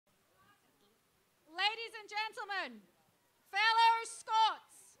Ladies and gentlemen, fellow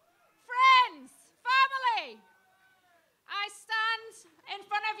Scots, friends, family, I stand in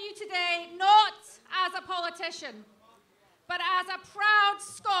front of you today not as a politician, but as a proud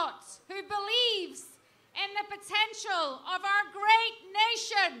Scot who believes in the potential of our great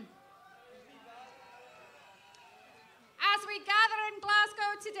nation. As we gather in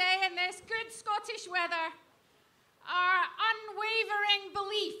Glasgow today in this good Scottish weather, our unwavering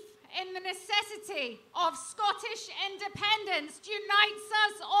belief in the necessity of Scottish independence unites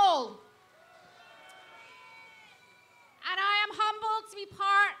us all. And I am humbled to be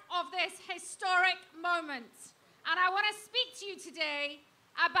part of this historic moment. And I want to speak to you today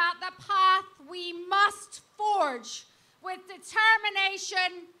about the path we must forge with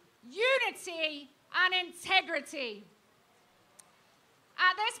determination, unity, and integrity.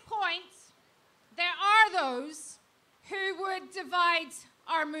 At this point, there are those who would divide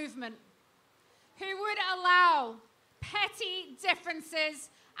our movement, who would allow petty differences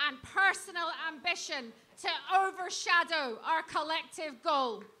and personal ambition to overshadow our collective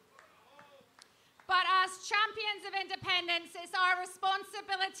goal. But as champions of independence, it's our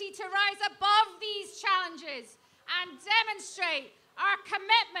responsibility to rise above these challenges and demonstrate our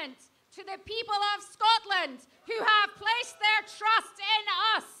commitment to the people of Scotland who have placed their trust in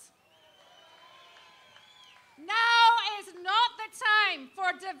us. Now is not the time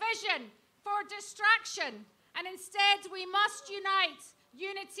for division, for distraction, and instead we must unite,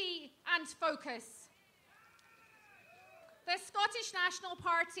 unity and focus. The Scottish National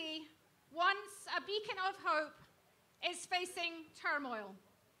Party, once a beacon of hope, is facing turmoil.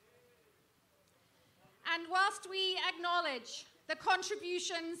 And whilst we acknowledge the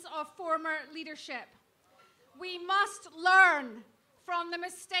contributions of former leadership, we must learn from the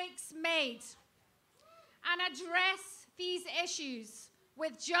mistakes made and address these issues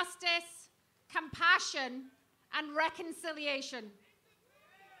with justice, compassion, and reconciliation.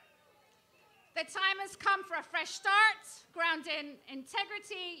 The time has come for a fresh start, grounded in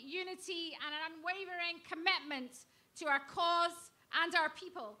integrity, unity, and an unwavering commitment to our cause and our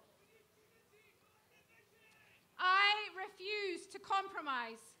people. I refuse to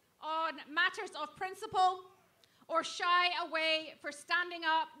compromise on matters of principle or shy away for standing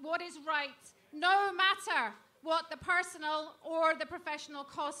up what is right, no matter what the personal or the professional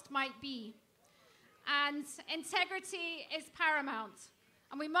cost might be. And integrity is paramount.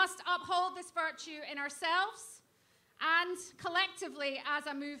 And we must uphold this virtue in ourselves and collectively as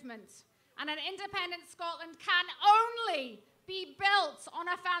a movement. And an independent Scotland can only be built on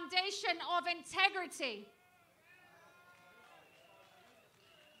a foundation of integrity.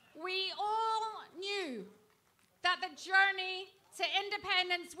 We all knew that the journey to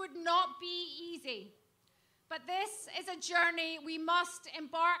independence would not be easy. But this is a journey we must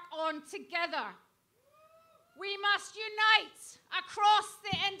embark on together. We must unite across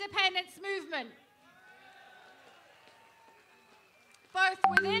the independence movement, both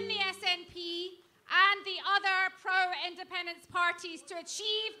within the SNP and the other pro-independence parties, to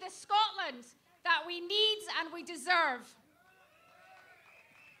achieve the Scotland that we need and we deserve.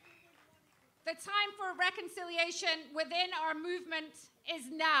 The time for reconciliation within our movement is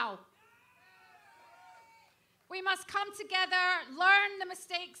now. We must come together, learn the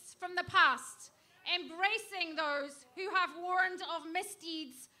mistakes from the past, embracing those who have warned of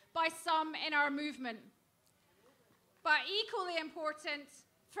misdeeds by some in our movement. But equally important,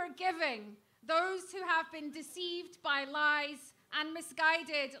 forgiving those who have been deceived by lies and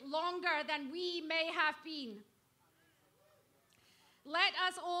misguided longer than we may have been. Let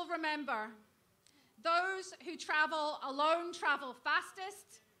us all remember, those who travel alone travel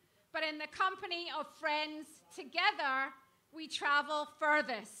fastest, but in the company of friends, together we travel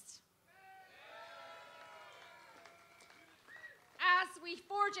furthest. As we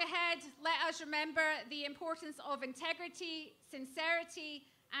forge ahead, let us remember the importance of integrity, sincerity,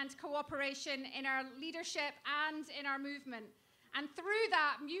 and cooperation in our leadership and in our movement. And through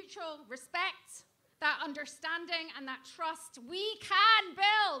that mutual respect, that understanding, and that trust, we can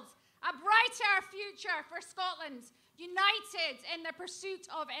build a brighter future for Scotland, united in the pursuit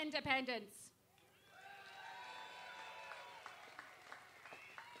of independence.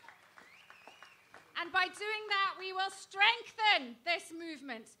 And by doing that, we will strengthen this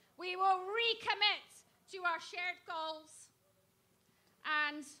movement. We will recommit to our shared goals,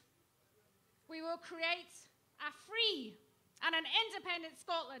 and we will create a free and an independent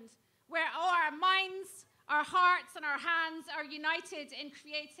Scotland where all our minds, our hearts and our hands are united in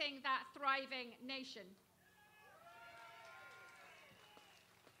creating that thriving nation.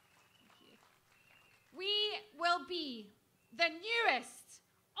 We will be the newest,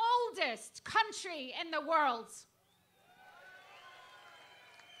 oldest, freest country in the world.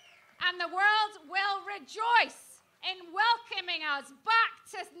 And the world will rejoice in welcoming us back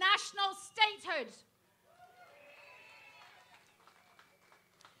to national statehood.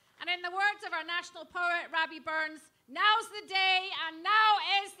 And in the words of our national poet, Rabbie Burns, now's the day and now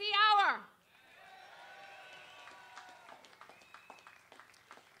is the hour.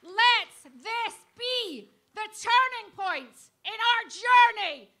 Let this be the turning point in our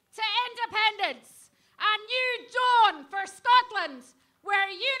journey to independence. A new dawn for Scotland, where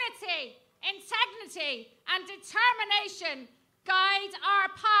unity, integrity, and determination guide our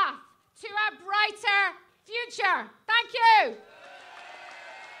path to a brighter future. Thank you.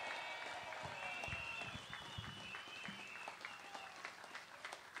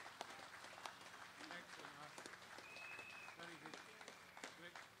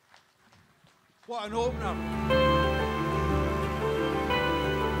 What an opener.